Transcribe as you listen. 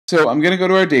So I'm going to go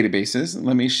to our databases.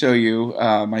 Let me show you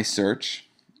my search.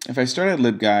 If I start at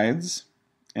LibGuides,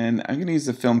 and I'm going to use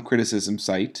the film criticism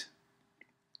site,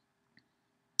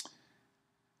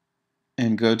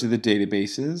 and go to the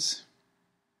databases.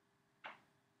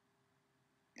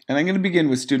 And I'm going to begin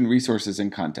with student resources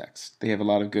and context. They have a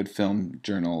lot of good film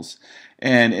journals.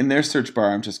 And in their search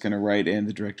bar, I'm just going to write in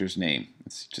the director's name.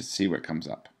 Let's just see what comes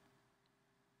up.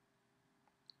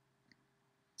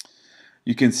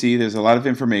 You can see there's a lot of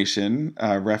information,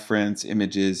 reference,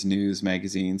 images, news,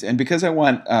 magazines. And because I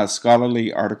want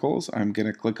scholarly articles, I'm going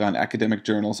to click on academic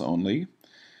journals only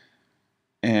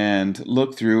and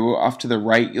look through. Off to the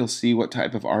right, you'll see what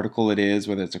type of article it is,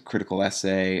 whether it's a critical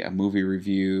essay, a movie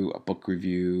review, a book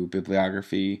review,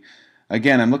 bibliography.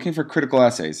 Again, I'm looking for critical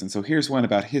essays, and so here's one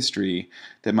about history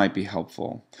that might be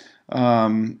helpful.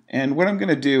 And what I'm going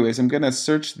to do is I'm going to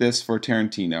search this for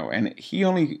Tarantino, and he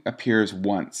only appears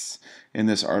once in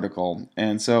this article,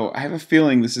 and so I have a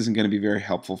feeling this isn't going to be very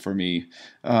helpful for me,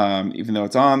 even though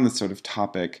it's on the sort of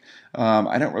topic.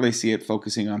 I don't really see it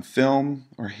focusing on film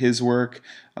or his work,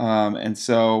 and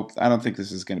so I don't think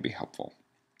this is going to be helpful.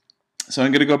 So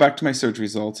I'm going to go back to my search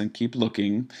results and keep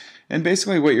looking. And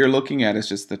basically what you're looking at is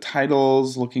just the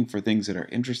titles, looking for things that are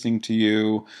interesting to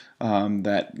you,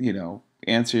 that,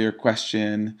 answer your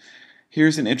question.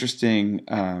 Here's an interesting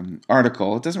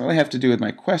article. It doesn't really have to do with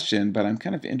my question, but I'm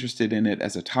kind of interested in it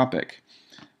as a topic,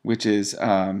 which is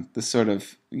the sort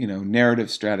of narrative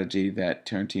strategy that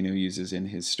Tarantino uses in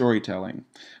his storytelling,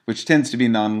 which tends to be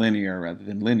nonlinear rather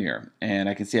than linear. And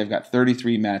I can see I've got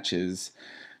 33 matches,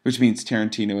 which means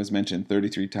Tarantino is mentioned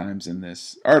 33 times in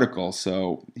this article.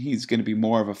 So he's going to be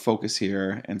more of a focus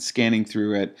here, and scanning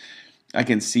through it, I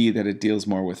can see that it deals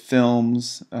more with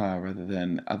films rather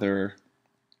than other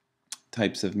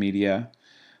types of media.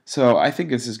 So I think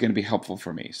this is going to be helpful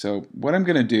for me. So what I'm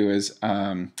going to do is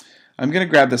I'm going to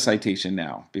grab the citation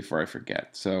now before I forget.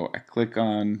 So I click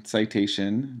on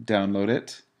citation, download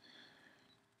it,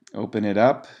 open it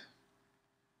up,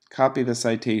 copy the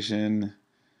citation,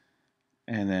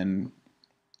 and then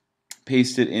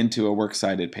paste it into a works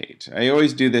cited page. I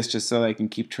always do this just so that I can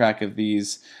keep track of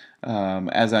these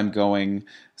as I'm going,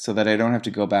 so that I don't have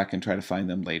to go back and try to find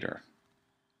them later.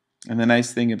 And the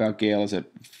nice thing about Gale is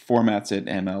it formats it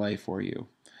MLA for you.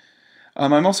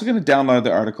 I'm also going to download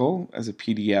the article as a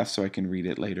PDF so I can read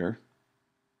it later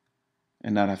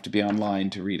and not have to be online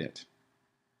to read it.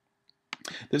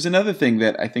 There's another thing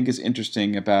that I think is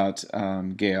interesting about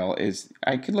Gale is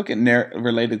I can look at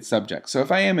related subjects. So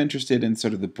if I am interested in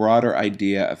sort of the broader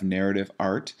idea of narrative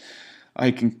art,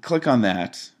 I can click on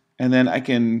that, and then I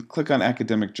can click on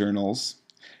academic journals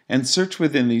and search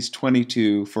within these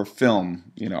 22 for film,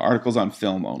 articles on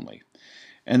film only.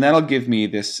 And that'll give me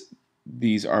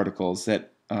these articles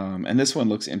that, and this one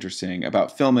looks interesting,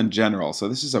 about film in general. So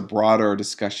this is a broader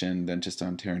discussion than just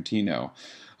on Tarantino.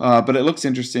 But it looks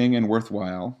interesting and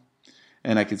worthwhile.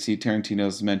 And I can see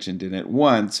Tarantino's mentioned in it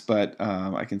once, but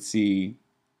I can see,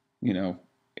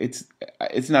 it's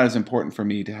not as important for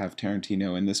me to have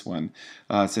Tarantino in this one,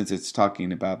 since it's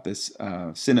talking about this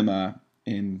cinema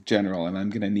in general, and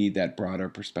I'm going to need that broader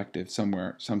perspective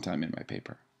sometime in my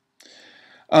paper.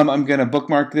 I'm going to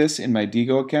bookmark this in my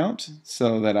Diigo account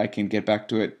so that I can get back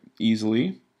to it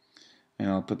easily. And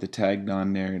I'll put the tag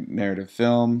non-narrative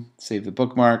film, save the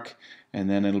bookmark, and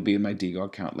then it'll be in my Diigo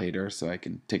account later so I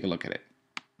can take a look at it.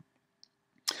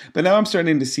 But now I'm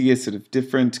starting to see a sort of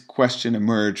different question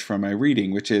emerge from my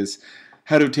reading, which is,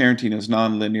 how do Tarantino's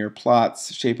nonlinear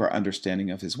plots shape our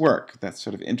understanding of his work? That's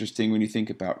sort of interesting when you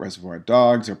think about Reservoir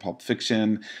Dogs or Pulp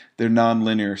Fiction. They're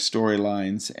nonlinear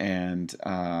storylines, and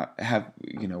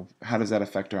how does that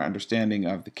affect our understanding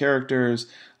of the characters,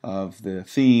 of the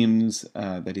themes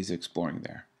that he's exploring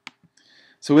there?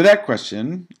 So with that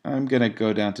question, I'm going to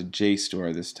go down to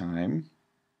JSTOR this time.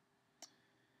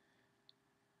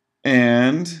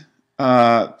 And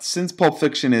since Pulp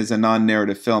Fiction is a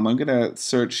non-narrative film, I'm going to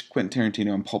search Quentin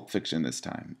Tarantino and Pulp Fiction this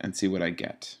time and see what I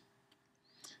get.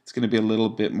 It's going to be a little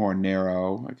bit more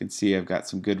narrow. I can see I've got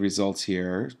some good results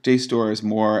here. JSTOR is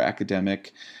more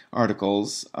academic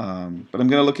articles, but I'm going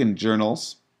to look in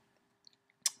journals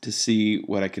to see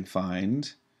what I can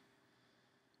find.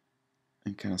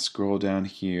 And kind of scroll down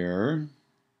here.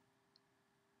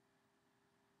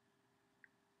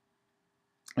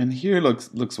 And here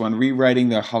looks one, Rewriting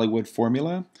the Hollywood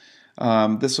Formula.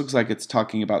 This looks like it's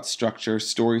talking about structure,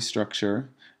 story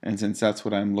structure, and since that's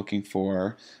what I'm looking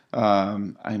for,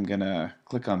 I'm going to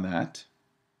click on that.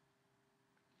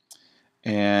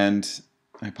 And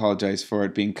I apologize for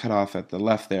it being cut off at the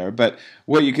left there, but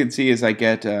what you can see is I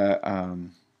get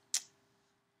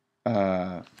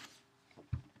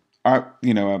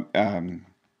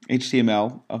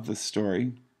HTML of the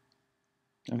story,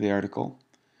 of the article.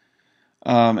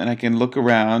 And I can look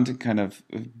around and kind of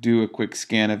do a quick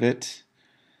scan of it,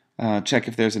 check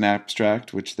if there's an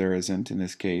abstract, which there isn't in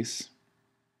this case.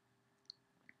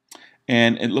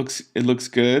 And it looks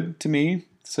good to me,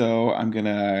 so I'm going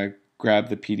to grab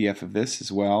the PDF of this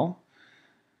as well.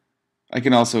 I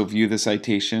can also view the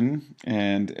citation,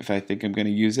 and if I think I'm going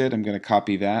to use it, I'm going to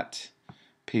copy that,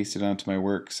 paste it onto my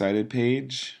works cited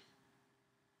page.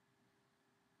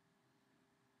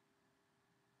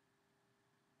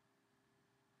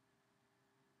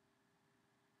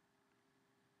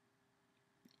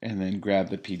 And then grab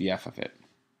the PDF of it.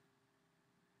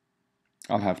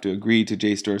 I'll have to agree to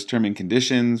JSTOR's term and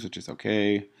conditions, which is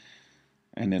okay,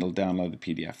 and it'll download the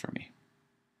PDF for me.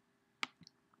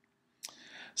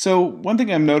 So one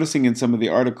thing I'm noticing in some of the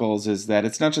articles is that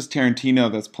it's not just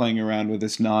Tarantino that's playing around with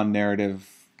this non-narrative,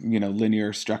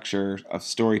 linear structure of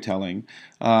storytelling.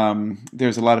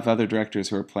 There's a lot of other directors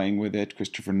who are playing with it,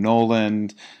 Christopher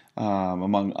Nolan,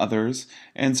 among others.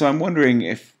 And so I'm wondering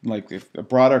if a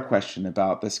broader question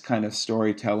about this kind of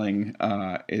storytelling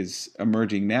is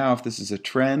emerging now, if this is a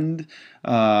trend,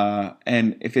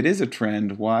 and if it is a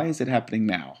trend, why is it happening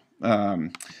now?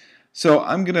 So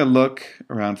I'm going to look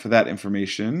around for that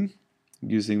information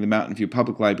using the Mountain View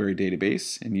Public Library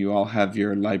database, and you all have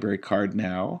your library card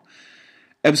now.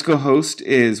 EBSCOhost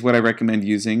is what I recommend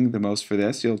using the most for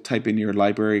this. You'll type in your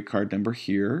library card number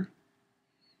here.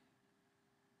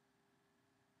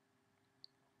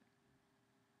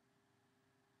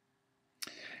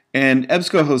 And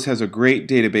EBSCOhost has a great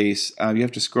database. You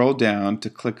have to scroll down to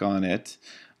click on it.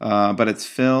 But it's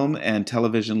Film and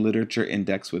Television Literature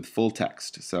Index with full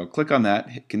text. So click on that,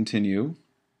 hit continue,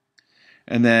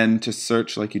 and then to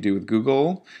search like you do with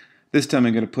Google. This time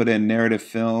I'm going to put in narrative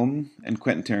film and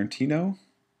Quentin Tarantino.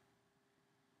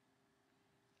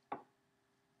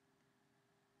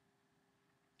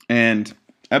 And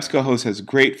EBSCOhost has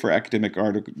great for academic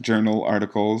journal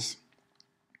articles.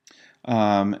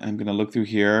 I'm going to look through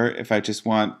here. If I just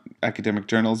want academic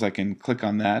journals, I can click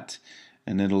on that,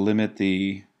 and it'll limit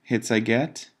the hits I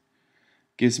get.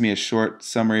 Gives me a short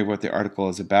summary of what the article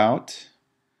is about.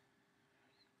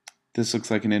 This looks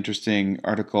like an interesting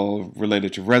article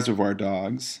related to Reservoir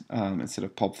Dogs instead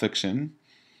of Pulp Fiction.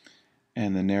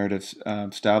 And the narrative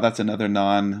style, that's another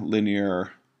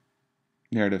non-linear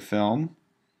narrative film.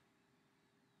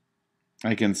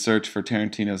 I can search for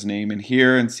Tarantino's name in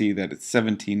here and see that it's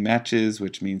 17 matches,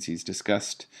 which means he's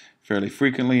discussed fairly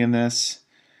frequently in this.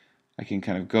 I can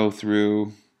kind of go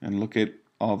through and look at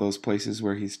all those places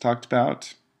where he's talked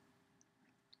about.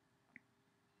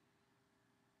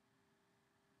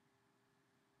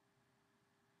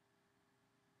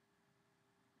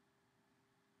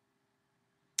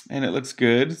 And it looks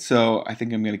good, so I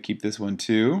think I'm going to keep this one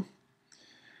too.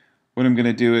 What I'm going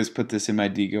to do is put this in my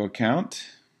Diigo account,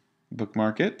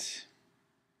 bookmark it.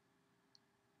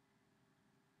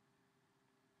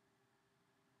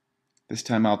 This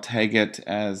time I'll tag it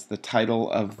as the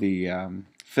title of the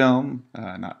film,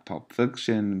 not Pulp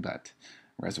Fiction, but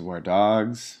Reservoir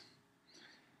Dogs,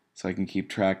 so I can keep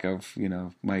track of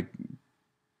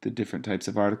the different types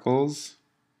of articles.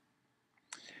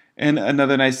 And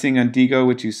another nice thing on Diigo,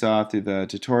 which you saw through the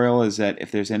tutorial, is that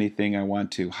if there's anything I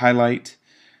want to highlight,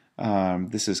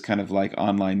 this is kind of like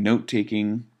online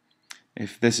note-taking.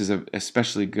 If this is a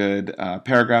especially good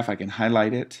paragraph, I can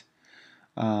highlight it.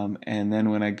 And then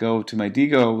when I go to my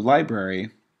Diigo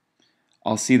library,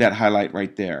 I'll see that highlight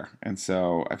right there. And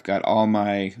so I've got all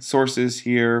my sources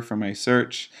here for my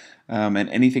search, and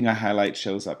anything I highlight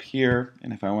shows up here.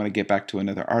 And if I want to get back to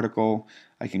another article,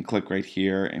 I can click right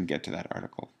here and get to that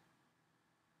article.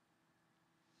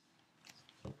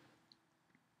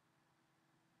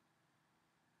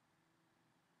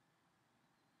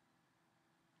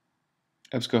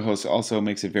 EBSCOhost also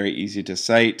makes it very easy to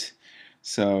cite,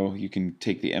 so you can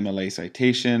take the MLA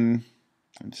citation.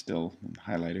 I'm still in the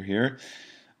highlighter here.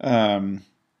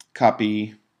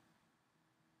 Copy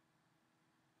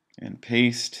and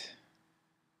paste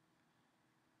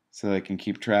so that I can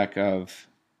keep track of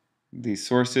these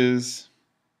sources.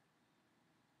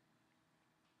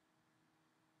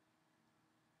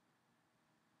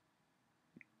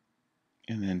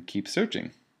 And then keep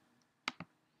searching.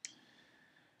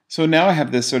 So now I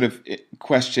have this sort of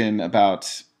question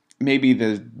about maybe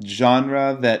the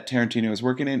genre that Tarantino is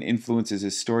working in influences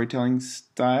his storytelling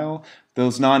style.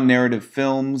 Those non-narrative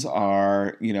films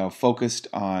are, focused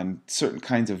on certain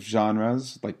kinds of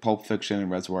genres, like Pulp Fiction and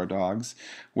Reservoir Dogs,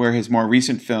 where his more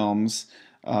recent films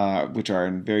which are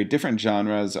in very different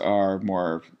genres, are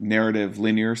more narrative,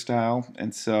 linear style.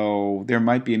 And so there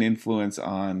might be an influence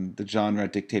on the genre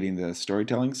dictating the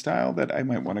storytelling style that I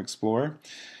might want to explore.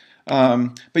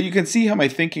 But you can see how my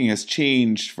thinking has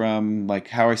changed from like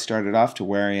how I started off to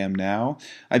where I am now.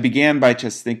 I began by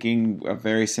just thinking a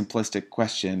very simplistic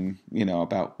question,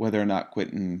 about whether or not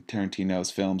Quentin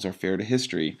Tarantino's films are fair to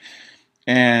history.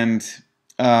 And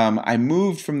I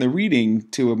moved from the reading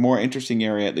to a more interesting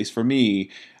area, at least for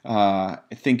me,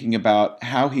 thinking about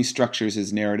how he structures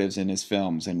his narratives in his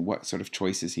films and what sort of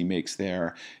choices he makes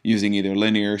there, using either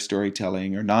linear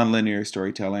storytelling or nonlinear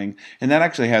storytelling. And that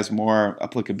actually has more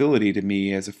applicability to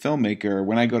me as a filmmaker.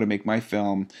 When I go to make my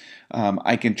film,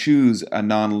 I can choose a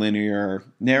nonlinear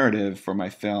narrative for my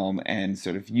film and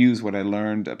sort of use what I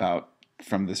learned about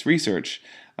from this research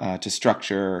to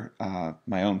structure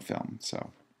my own film.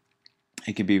 So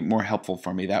it can be more helpful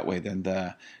for me that way than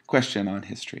the question on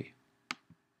history.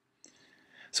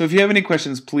 So if you have any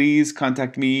questions, please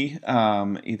contact me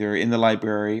either in the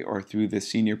library or through the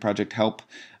Senior Project Help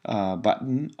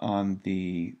button on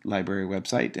the library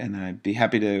website, and I'd be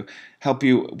happy to help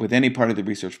you with any part of the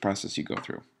research process you go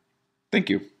through. Thank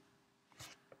you.